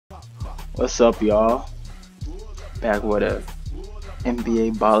What's up, y'all? Back with a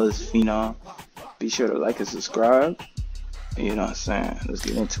NBA Ballers Phenom. Be sure to like and subscribe. You know what I'm saying? Let's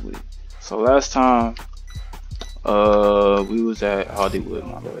get into it. So last time, we was at Hollywood,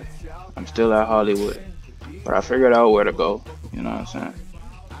 my boy. I'm still at Hollywood, but I figured out where to go. You know what I'm saying?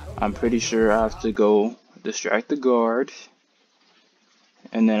 I'm pretty sure I have to go distract the guard,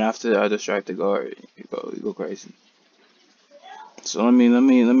 and then after I distract the guard, you go crazy. So let me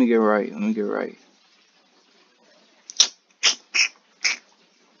get right. Let me get right.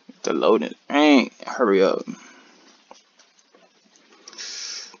 The loading. Ain't hurry up.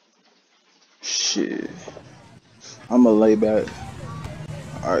 Shit. I'ma lay back.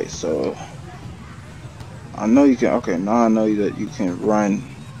 Alright, so I know you can. Okay, now I know that you can run.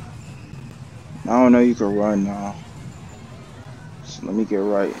 Now I know you can run now. So let me get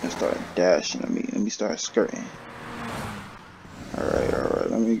right and start dashing. Let me start skirting. Alright.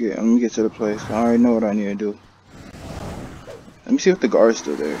 Let me get to the place. I already know what I need to do. Let me see if the guard's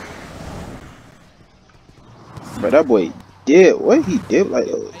still there. But that boy did. What he did like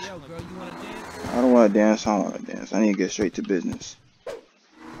those? I don't want to dance. I don't want to dance. I need to get straight to business.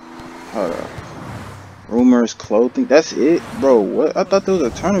 Hold up. Rumors, clothing. That's it, bro. What? I thought there was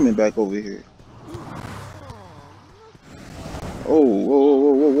a tournament back over here. Oh,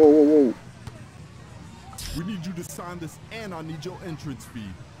 whoa. We need you to sign this, and I need your entrance fee.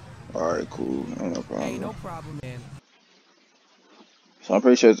 Alright, cool. No problem. Hey, no problem, man. So I'm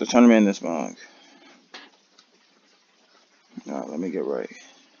pretty sure it's a tournament in this month. Nah, let me get right.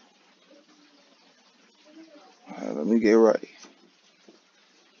 Let me get right.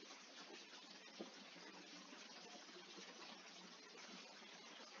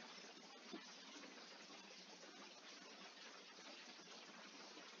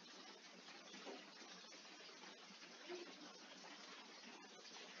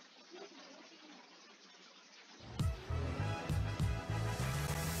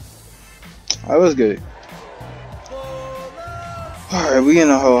 That was good. Alright, we in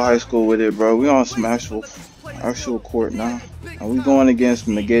the whole high school with it, bro. We on some actual court now. And we going against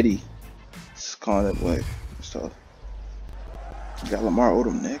McGetty. Let's call it what stuff. Got Lamar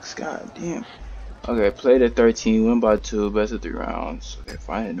Odom next. God damn. Okay, played at 13, win by 2, best of 3 rounds. Okay,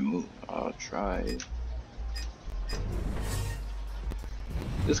 finding the move. I'll try it.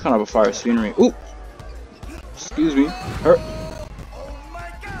 This is kind of a fire scenery. Ooh! Excuse me. Hurt.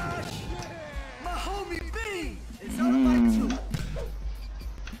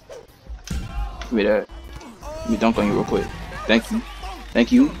 Give me that. Let me dunk on you real quick. Thank you. Thank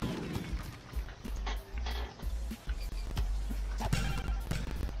you.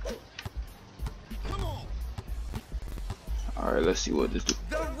 Alright, let's see what this do.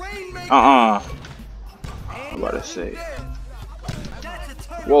 I'm about to say.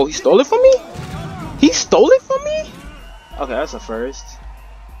 Whoa, he stole it from me? He stole it from me? Okay, that's a first.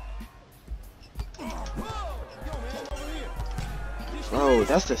 Bro,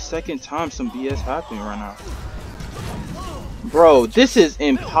 that's the second time some BS happening right now. Bro, this is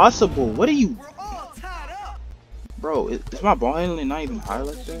impossible. What are you... Bro, is my ball handling not even high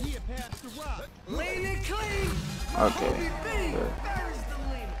like that? Okay.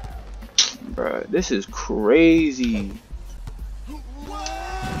 Bro, this is crazy.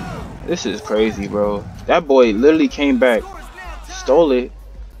 This is crazy, bro. That boy literally came back, stole it,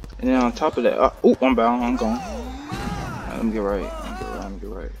 and then on top of that... oh, I'm bound. I'm gone. Right, let me get right.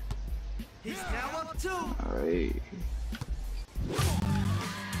 Right. Alright.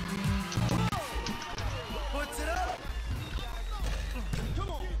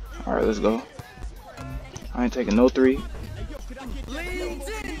 Alright, let's go. I ain't taking no 3.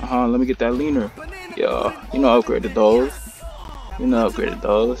 Let me get that leaner. Yeah, you know I upgraded those.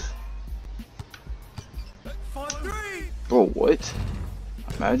 Bro, what?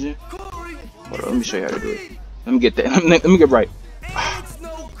 Imagine. Hold on, let me show you how to do it. Let me get that. Let me get right.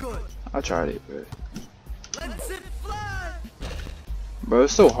 I tried it, bro. Bro,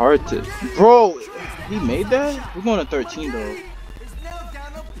 it's so hard to... Bro, he made that? We're going to 13, though.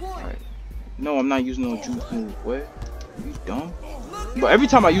 Alright. No, I'm not using no juice move. What? Are you dumb? Bro, every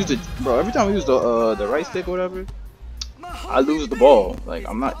time I use the right stick or whatever, I lose the ball. Like,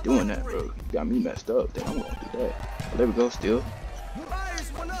 I'm not doing that, bro. You got me messed up. Then I'm going to do that. Oh, there we go, still.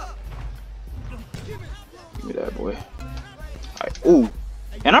 Give me that, boy. Alright, ooh.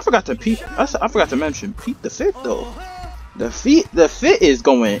 And I forgot to mention Pete the fit though. The fit is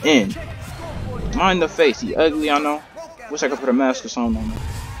going in. Mind the face, he ugly, I know. Wish I could put a mask or something on him.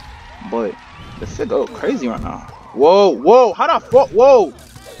 But the fit go crazy right now. Whoa, how the fuck? Whoa.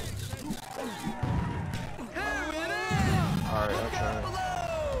 Alright, I'll try.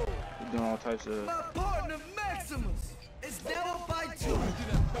 doing all types of. My partner Maximus is now up by 2.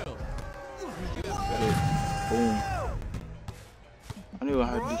 Got it. Boom. I knew I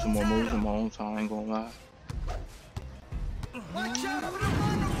had to do some more moves in my own time. I ain't gonna lie. Watch out for the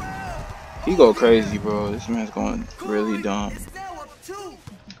runaround. He go crazy, bro. This man's going really dumb. It's now up 2.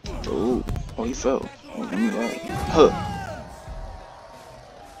 Ooh. Oh, he fell. Oh, give me that. Huh.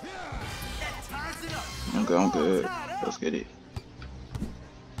 I'm good. I'm good. Let's get it.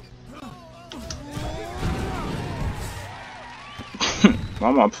 Why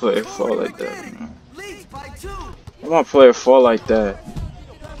my player fall like that, man? Why my player fall like that?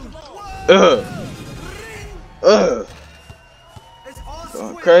 Ugh.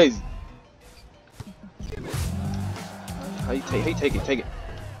 Going crazy. How you take it? Take it.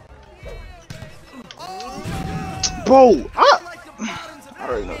 Bro, I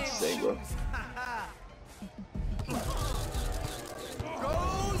already know what to say, bro.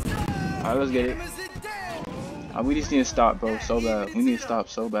 Alright, let's get it. We just need to stop, bro, so bad. We need to stop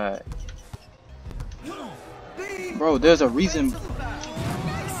so bad. Bro, there's a reason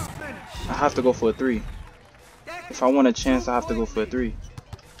I have to go for a 3. If I want a chance, I have to go for a 3.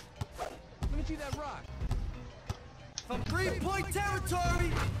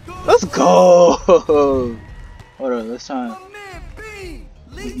 Let's go! Hold on, let's try.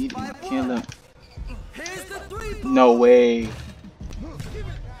 You can't let. No way.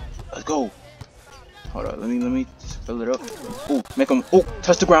 Let's go. Hold on, let me fill it up. Ooh, make him. Ooh,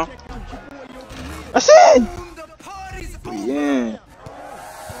 touch the ground. That's it. Yeah.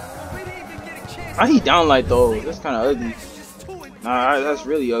 How he down like though? That's kind of ugly. Nah, that's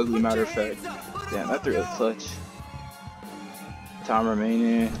really ugly. Matter of fact. Damn, that threw a clutch. Time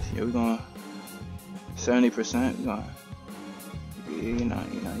remaining. Yeah, we're going 70%. We're going.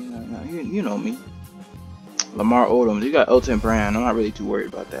 You know me. Lamar Odom. You got Elton Brand. I'm not really too worried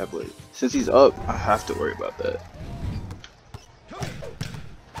about that, but since he's up, I have to worry about that.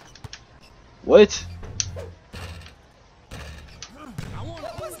 What?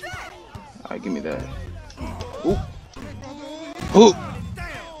 Alright, give me that. Ooh. Ooh.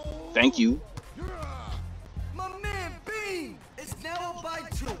 Thank you. My man B is now up by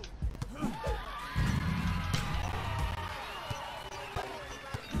 2.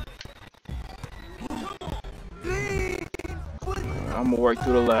 I'm gonna work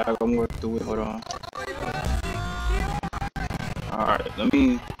through the lag. I'm gonna work through it. Hold on. Alright, let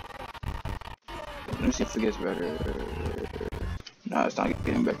me see if it gets better. Nah, it's not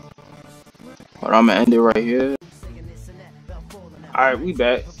getting better. But I'm gonna end it right here. Alright, we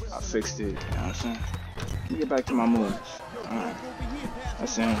back. I fixed it. You know what I'm saying? Let me get back to my moves. Alright.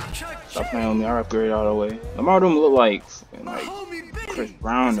 That's it. Stop playing with me. I upgrade all the way. Lamar don't look like Chris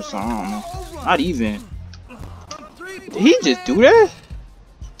Brown or something. I don't know. Not even. Did he just do that?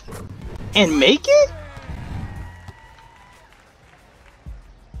 And make it?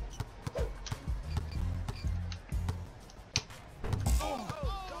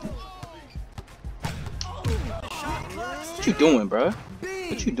 What you doing, bro?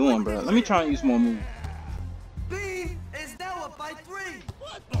 What you doing, bro? Let me try and use more moves. B is now up by 3.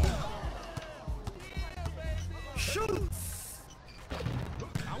 Shoot!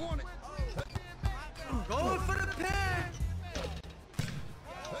 Going for the pin.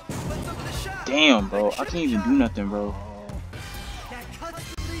 Damn, bro. I can't even do nothing, bro. That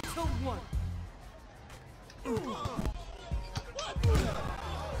cuts the lead to 1.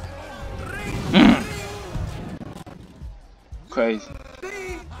 Crazy.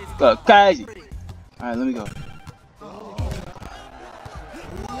 Go crazy. Alright, let me go.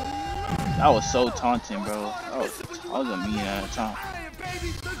 That was so taunting, bro. That was a mean ass taunt.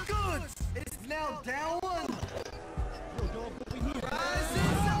 It's now down 1.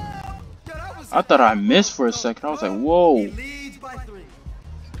 I thought I missed for a second. I was like, whoa. He leads by 3.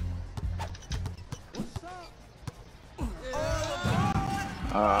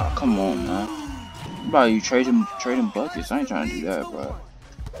 Come on, man. What about you trading buckets? I ain't trying to do that, bro.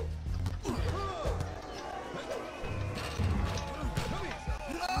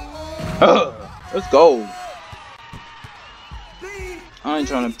 Let's go. I ain't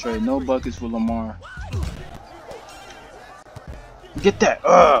trying to trade no buckets for Lamar. Get that.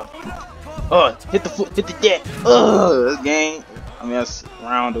 Hit the foot, hit the deck. That's game. I mean, that's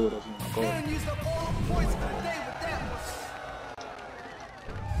round or whatever you want to call it.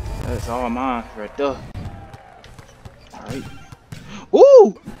 That's all mine right there. Alright.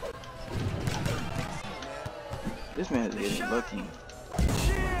 Ooh! This man is getting lucky.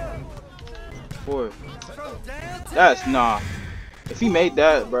 4. That's nah. If he made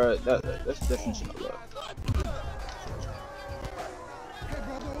that, bro, that's definition of luck.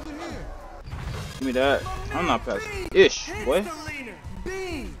 Give me that. I'm not passing. Ish, boy.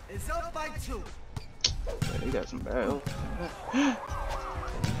 Bean is up by 2. Yeah, they got some bad help.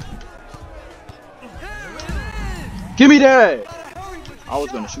 Give me that! I was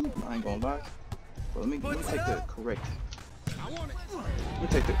gonna shoot, I ain't gonna lie. But let me take the correct. Let me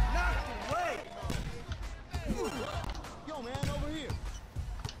take the.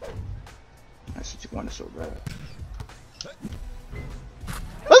 That's what you wanted so bad.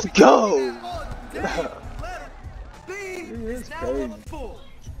 Let's go! It's crazy.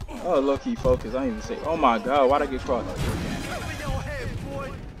 Oh, low-key focus. I didn't even say. Oh my god, why'd I get caught? That's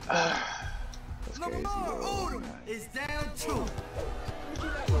crazy.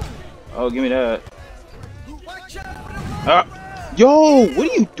 Oh, give me that. Yo, what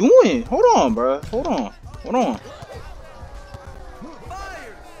are you doing? Hold on, bro. Hold on. Hold on.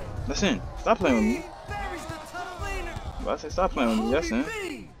 That's in. Stop playing with me. I said stop playing with me. That's in.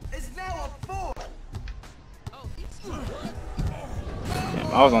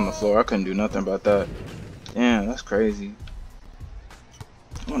 Damn, I was on the floor. I couldn't do nothing about that. Damn, that's crazy.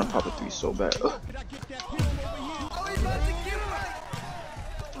 I want to pop a 3 so bad.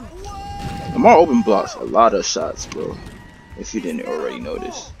 Lamar open blocks a lot of shots, bro. If you didn't already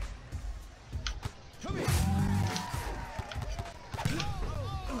notice.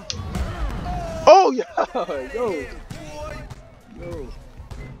 Oh yeah, yo.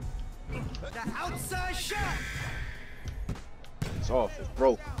 The outside shot. It's off. It's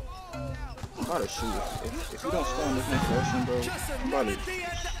broke. I'm about to shoot it. If you don't stay in this next question, bro,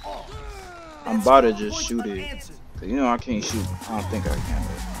 I'm about to just shoot it. Cause you know I can't shoot. I don't think I can.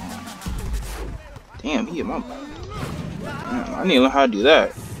 But damn, he hit my. Damn, I need to learn how to do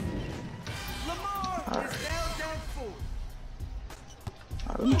that. Alright.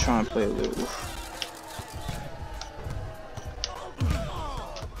 Alright, let me try and play a little.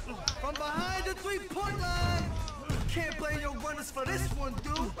 From behind the 3-point line. Can't play your runners for this one,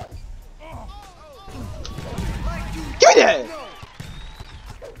 dude. Give me that!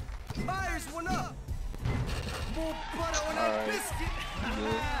 Fires one up. More butter on that biscuit.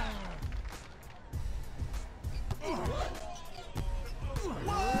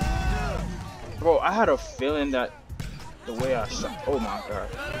 Bro, I had a feeling that the way I shot, oh my god,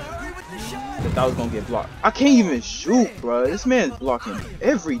 that I was gonna get blocked. I can't even shoot, bro. This man's blocking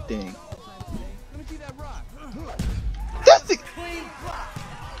everything. That's the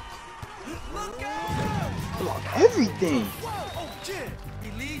block everything. He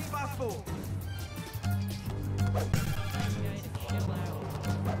leads by 4.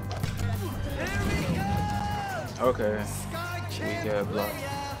 Okay, we got blocked.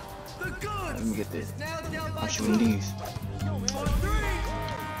 Let me get this. I'm shooting these.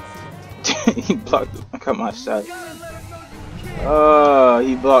 He blocked. I got my shot. Oh,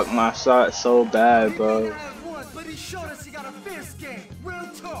 he blocked my shot so bad, bro.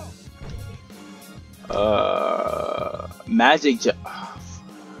 Magic jump.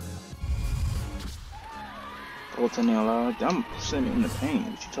 Elton allowed. I'm sitting in the paint.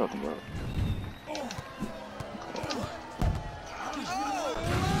 What you talking about?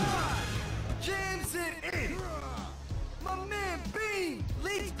 Jams it in. My man B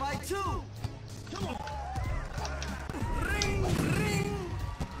leads by 2. Come on. Ring, ring.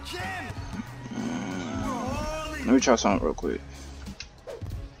 Jam. Let me try something real quick.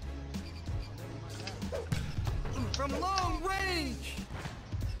 From long range.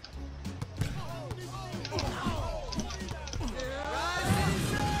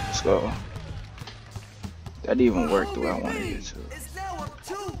 Let's go. That didn't even work the way I wanted it to.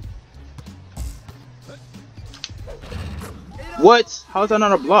 What? How is that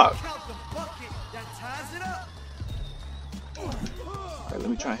not a block? Alright, let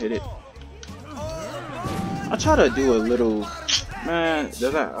me try and hit it. I try to do a little. Man,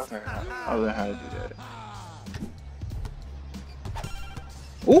 does that? Okay, I'll learn how to do that.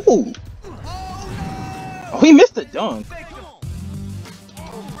 Ooh! Oh, he missed the dunk.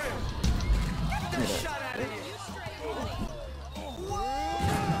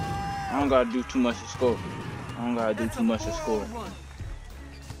 I don't gotta do too much to score. I don't gotta do too much to score.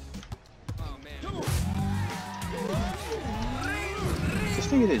 This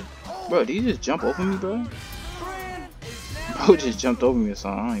thing is, bro. Did he just jump over me, bro? Bro just jumped over me or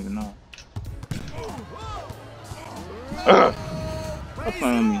something. I don't even know. Stop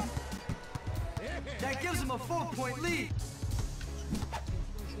playing with me. That gives him a 4-point lead.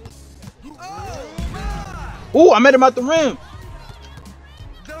 Ooh, I met him at the rim.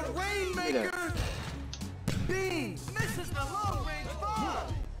 The Rainmaker. B misses the long range ball.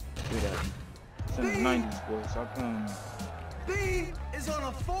 Do that. It's in the 90s, boy. Stop playing with me. B is on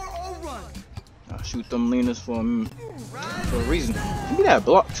a 4-0 run. I shoot them leaners for a reason. Give me that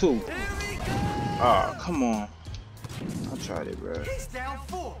block too. Ah, come on. I tried it, bro. He's down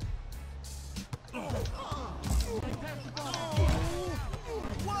 4. Let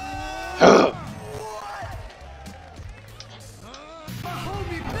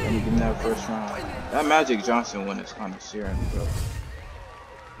me give him that first round. That Magic Johnson one is kind of searing me, bro.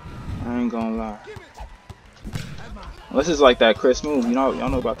 I ain't gonna lie. This is like that Chris move. You know, y'all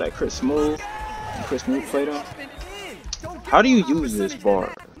know about that Chris move. Chris move played on. How do you use this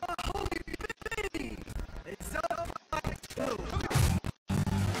bar? I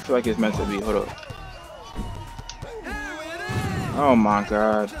feel like it's meant to be. Hold up. Oh my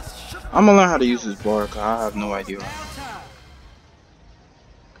god. I'm gonna learn how to use this bar because I have no idea.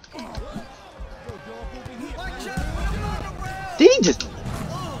 Did he just...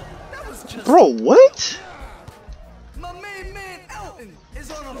 Bro, what? My main man Elton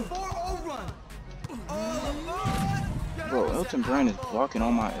is on a 4-0 run. Bro, Elton Brand is blocking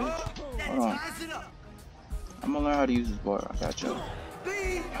on my edge. Hold on. I'm gonna learn how to use this bar. I got you.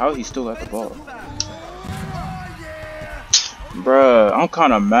 How he still got the ball? Bruh, I'm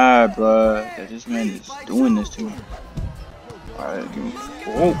kinda mad, bruh, that this man is doing this to me. Alright, give me...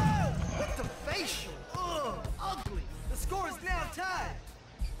 Whoa. Ugly. The score is now tied.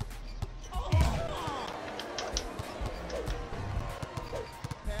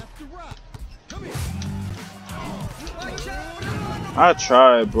 I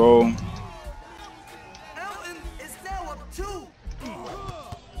tried, bro. Elton is now up 2.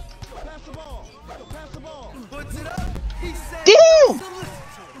 Puts it up. He said, damn!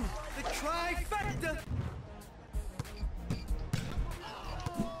 The trifecta.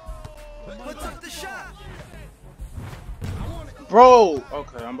 Puts up the shot. Bro!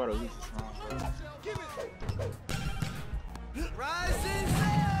 Okay, I'm about to lose this round, bro. Rises.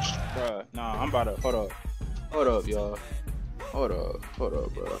 Bruh, nah, I'm about to... Hold up. Hold up, y'all. Hold up,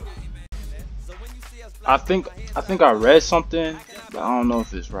 bro. I think I read something, but I don't know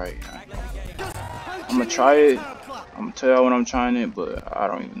if it's right. I'm gonna try it. I'm gonna tell y'all when I'm trying it, but I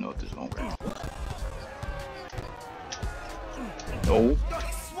don't even know if this is gonna work. No,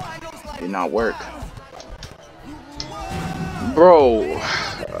 did not work, bro.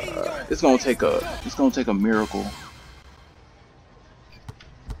 It's gonna take a miracle.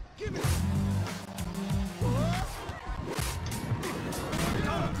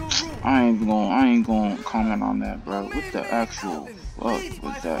 I ain't gonna comment on that, bro. What the actual fuck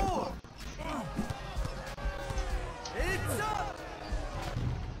was that, bro?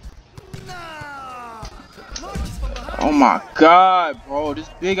 Oh my god, bro, this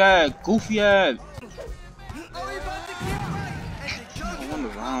big ass, goofy ass. I won the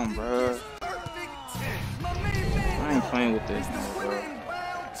round, bro. I ain't playing with this no, bro.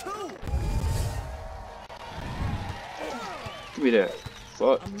 Give me that.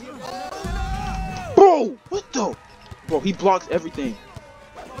 Fuck. Bro, what the? Bro, he blocks everything.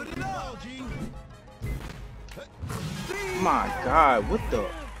 My god, what the?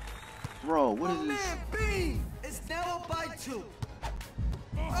 Bro, what is this? It's now up by 2.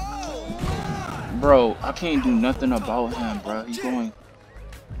 Bro, I can't do nothing about him, bro. He's going.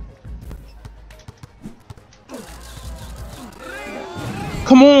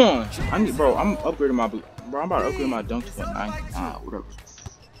 Come on! I need, bro. I'm upgrading my boot. Bro, I'm about to upgrade my dunk to a 9.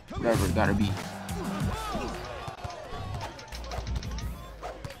 Whatever it gotta be.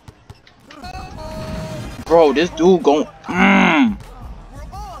 Bro, this dude gon' I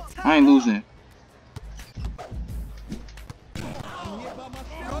ain't losing.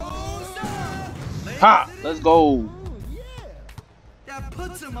 Ha! Let's go. That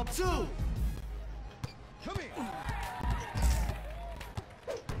puts him up 2.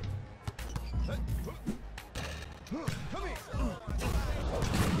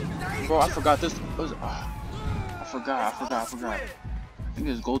 Bro, I forgot this was. I forgot. I think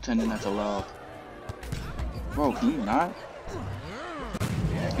there's goaltending that's allowed. Bro, can you not?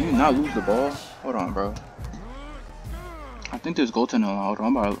 Can you not lose the ball? Hold on, bro. I think there's goaltending allowed.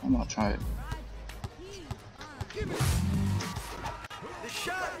 I'm about to try it.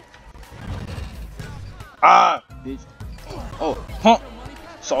 Ah, bitch. Oh, huh?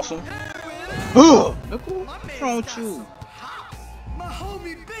 Sauce him. Ugh! Look what's wrong with you? My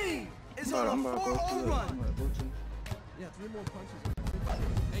homie B is on I'm a about to go 4-0 to run. it. Yeah, 3 more punches.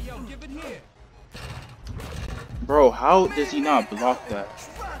 Hey, yo, give it here. Bro, how does he not block that?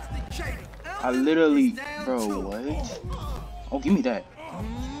 I literally, bro, what? Oh, give me that.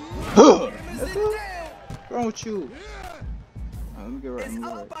 What's wrong with you? Let me get right. Let me get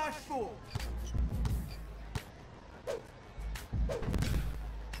right.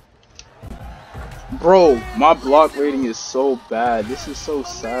 Bro, my block rating is so bad. This is so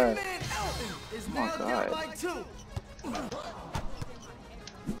sad. Oh my god.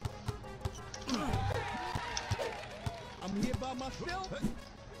 I'm here by myself.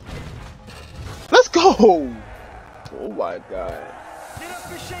 Let's go! Oh my god.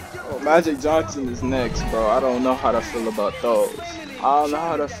 Oh, Magic Johnson is next, bro. I don't know how to feel about those. I don't know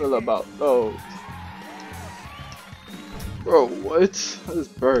how to feel about those. Bro, what? This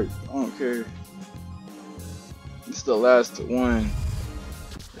bird. I don't care. It's the last one.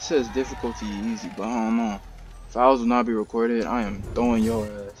 It says difficulty easy, but I don't know. Files will not be recorded. I am throwing your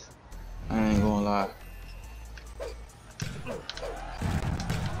ass. I ain't gonna lie.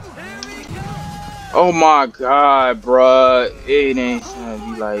 Oh my god, bruh. It ain't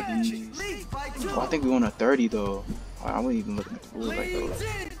gonna be like these. Oh, I think we on a 30 though. I wasn't even looking at the rules like those.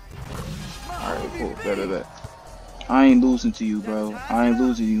 Alright, cool. Bet. I ain't losing to you, bro. I ain't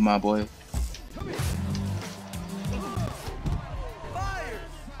losing to you, my boy.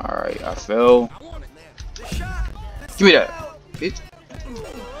 Alright, I fell. Give me that, bitch.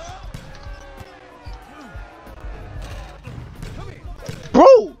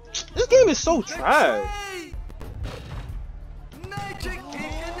 Bro, this game is so trash.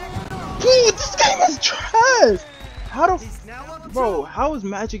 Dude, this game is trash. How the bro? How is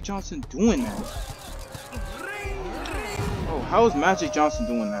Magic Johnson doing that? Bro, how is Magic Johnson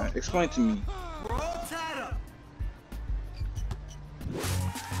doing that? Explain to me.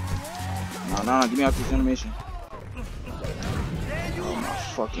 Nah, give me out this animation. Oh my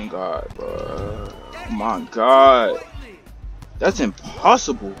fucking god, bro. Oh my god. That's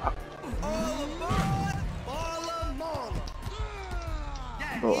impossible.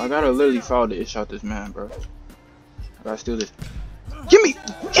 Bro, I gotta literally foul the ish out this man, bro. I gotta steal this. Give me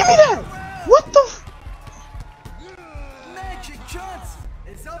that! What the f— Magic Johnson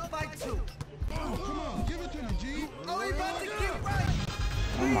is up by 2. Come on, give it to me, G. Oh, he about to get right.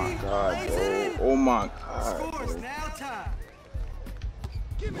 Oh my god, bro. Oh my god, Scores bro. now time.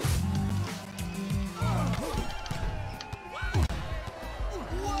 Give it.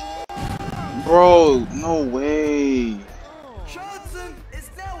 Bro, no way. Johnson is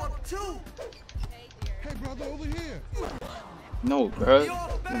now up 2. Hey, brother, over here. No, bro.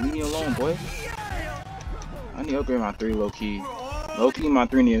 Leave me alone, boy. I need to upgrade my 3 low key. Low key, my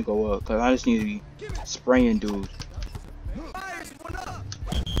 3 need to go up, cause I just need to be spraying dudes.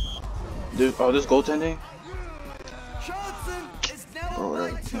 This goaltending? Johnson is now Bro, up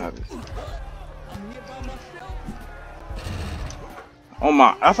by whatever. 2. Have it. Oh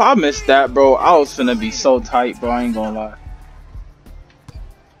my, if I missed that, bro, I was finna be so tight, bro. I ain't gonna lie.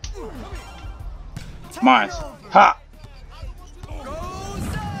 Mine. Ha!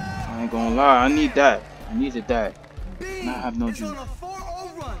 I ain't gonna lie, I need that. I needed that. And I have no juice.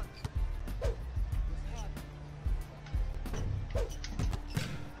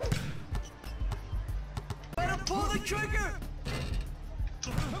 Pull the trigger.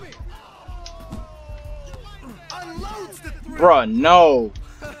 Unloads the 3. Bruh, no.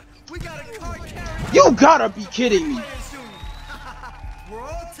 We got a car carrier. You gotta be kidding me. We're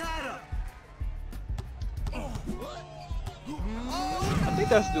all tied up. I think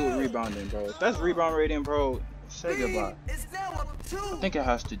that's to do with rebounding, bro. If that's rebound rating, bro, say goodbye. Is now up 2. I think it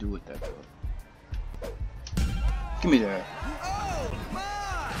has to do with that, bro. Give me that. Oh my!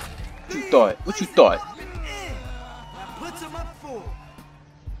 What you thought? What you thought? Puts him up 4.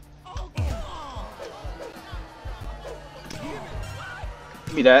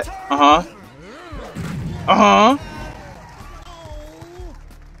 Give me that.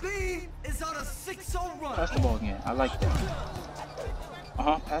 B is on a 6-0 run. Pass the ball again. I like that.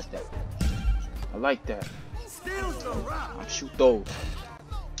 Pass that. I like that. Steals the rock. I'm shoot those.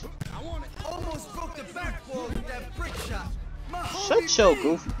 Almost broke the backboard with that brick shot. My Shut homie your B.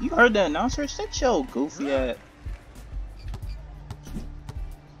 goofy. You heard that announcer? Shut your goofy ass.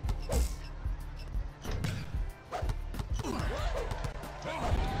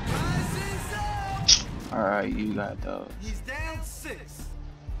 Alright, you got those. He's down 6.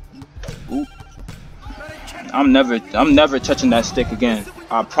 Oop. I'm never touching that stick again.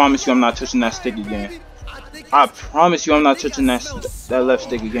 I promise you I'm not touching that stick again. I promise you I'm not touching that left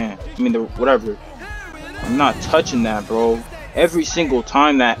stick again. I mean, whatever. I'm not touching that, bro. Every single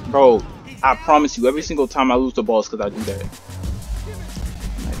time that, bro, I promise you, every single time I lose the ball is because I do that.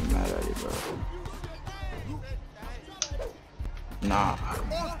 I'm not even mad at it, bro. Nah.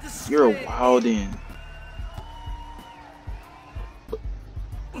 You're wildin'.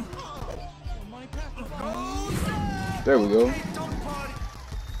 There we go.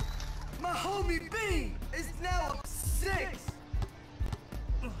 My homie B is now up 6.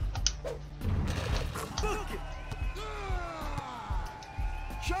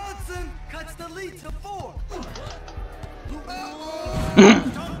 lead to 4.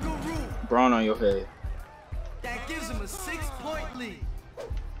 Brown on your head. That gives him a 6-point lead.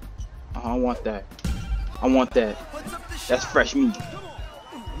 I want that. I want that. Puts up the That's shot. fresh meat.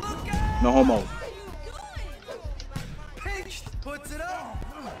 Look out. No homo. Pinched. Puts it up.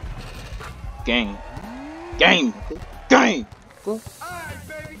 Game. Game. Game. All right,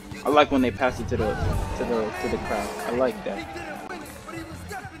 baby. I like when they pass it to the crowd. I like He that. didn't win it, but he was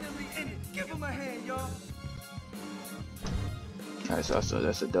definitely in it. Give him a hand, y'all. Alright, so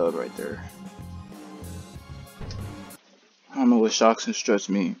that's a dub right there. I don't know what shocks and struts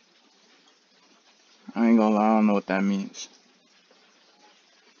mean. I ain't gonna lie, I don't know what that means.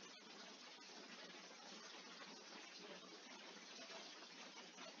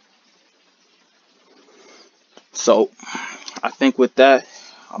 So, I think with that,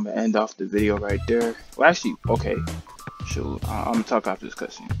 I'm gonna end off the video right there. Well, actually, okay. Shoot, I'm gonna talk after this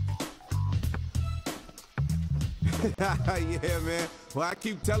cutscene. Yeah, man. Well, I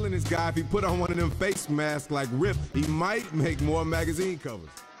keep telling this guy if he put on one of them face masks like Rip, he might make more magazine covers.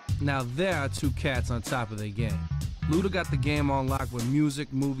 Now there are two cats on top of their game. Luda got the game on lock with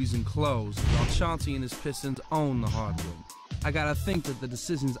music, movies, and clothes, while Chauncey and his Pistons own the hardwood. I gotta think that the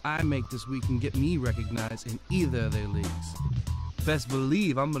decisions I make this week can get me recognized in either of their leagues. Best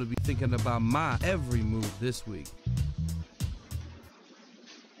believe I'm gonna be thinking about my every move this week.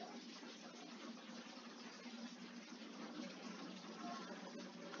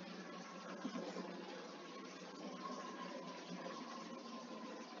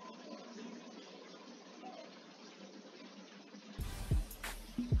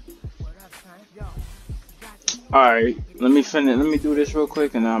 Alright, let me do this real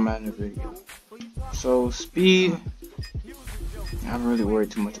quick and then I'm ending the video. So speed, I haven't really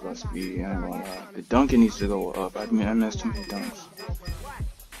worried too much about speed, I ain't gonna lie. The dunking needs to go up. I mean, I missed too many dunks.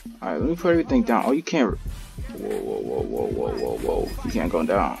 Alright, let me put everything down. Oh, you can't. Whoa. You can't go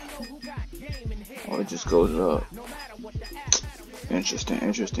down. Oh, it just goes up.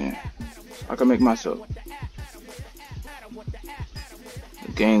 Interesting. I can make myself.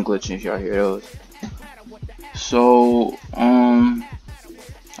 The game glitching, if y'all hear those. So,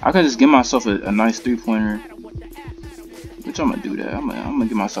 I can just give myself a nice 3-pointer. Which I'm gonna do that. I'm gonna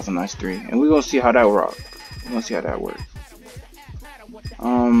give myself a nice 3, and we're gonna see how that works. We're gonna see how that works.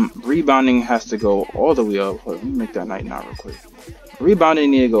 Rebounding has to go all the way up. Hold on, let me make that night not real quick. Rebounding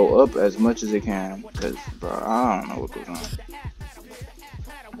need to go up as much as it can, cause bro, I don't know what goes on.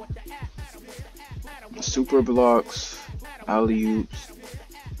 Super blocks, alley oops,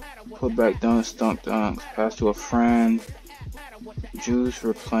 put back dunks, dunk dunks, pass to a friend, juice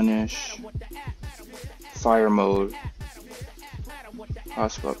replenish, fire mode.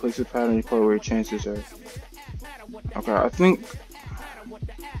 Hotspot. Place a pattern in where your chances are. Okay, I think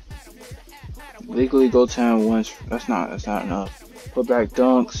legally go 10 once. That's not enough. Put back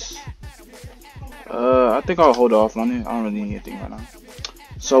dunks. I think I'll hold off on it. I don't really need anything right now.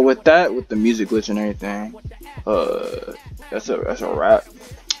 So with that, with the music glitch and everything, that's a wrap.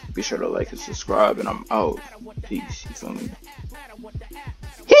 Be sure to like and subscribe, and I'm out. Peace. You feel me?